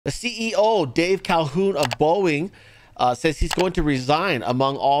The CEO, Dave Calhoun of Boeing, says he's going to resign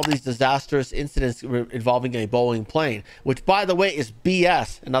among all these disastrous incidents involving a Boeing plane, which, by the way, is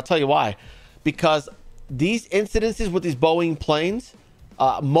BS. And I'll tell you why. Because these incidences with these Boeing planes,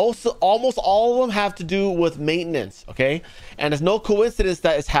 almost all of them have to do with maintenance, okay? And it's no coincidence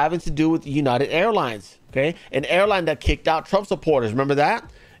that it's having to do with United Airlines, okay? An airline that kicked out Trump supporters. Remember that?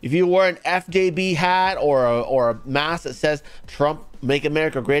 If you wear an FJB hat or a mask that says Trump, make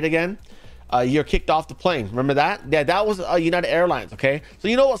America great again, you're kicked off the plane. Remember that? Yeah, that was United Airlines, okay? So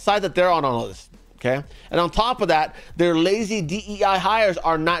you know what side that they're on all this, okay? And on top of that, their lazy DEI hires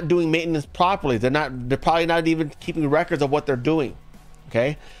are not doing maintenance properly. They're probably not even keeping records of what they're doing,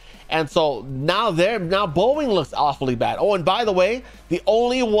 okay? And so now Boeing looks awfully bad. Oh, and by the way, the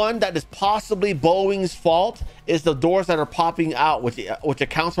only one that is possibly Boeing's fault is the doors that are popping out, which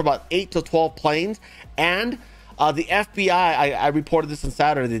accounts for about 8 to 12 planes. And the FBI, I reported this on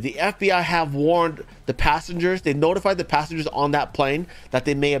Saturday, the FBI have warned the passengers, they notified the passengers on that plane that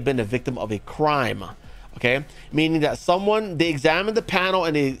they may have been a victim of a crime, okay? Meaning that they examined the panel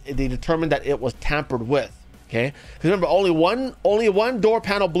and they determined that it was tampered with. Okay, because remember, only one door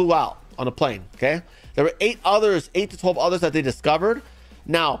panel blew out on a plane. Okay, there were 8 to 12 others that they discovered.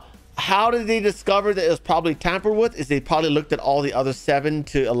 Now, how did they discover that it was probably tampered with? Is they probably looked at all the other 7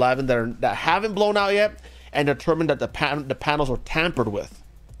 to 11 that haven't blown out yet and determined that the panels were tampered with.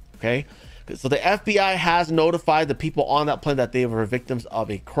 Okay, so the FBI has notified the people on that plane that they were victims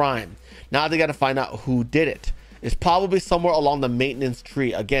of a crime. Now they got to find out who did it. It's probably somewhere along the maintenance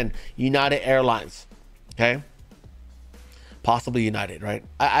tree. Again, United Airlines. Okay, possibly United, right?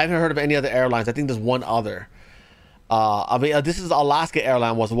 I haven't heard of any other airlines. I think there's one other. I mean, this is Alaska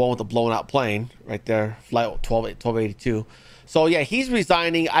Airline, was the one with the blown out plane right there, flight 1282. So yeah, he's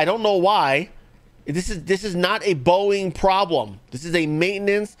resigning. I don't know why. This is not a Boeing problem. This is a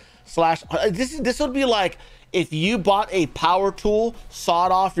maintenance slash. This would be like if you bought a power tool,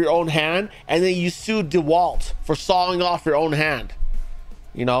 sawed off your own hand, and then you sued DeWalt for sawing off your own hand.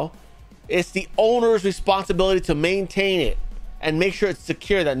 You know. It's the owner's responsibility to maintain it and make sure it's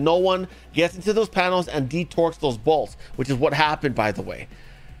secure, that no one gets into those panels and detorques those bolts, which is what happened, by the way.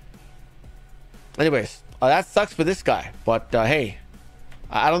 Anyways, that sucks for this guy. But hey,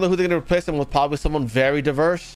 I don't know who they're going to replace him with. Probably someone very diverse.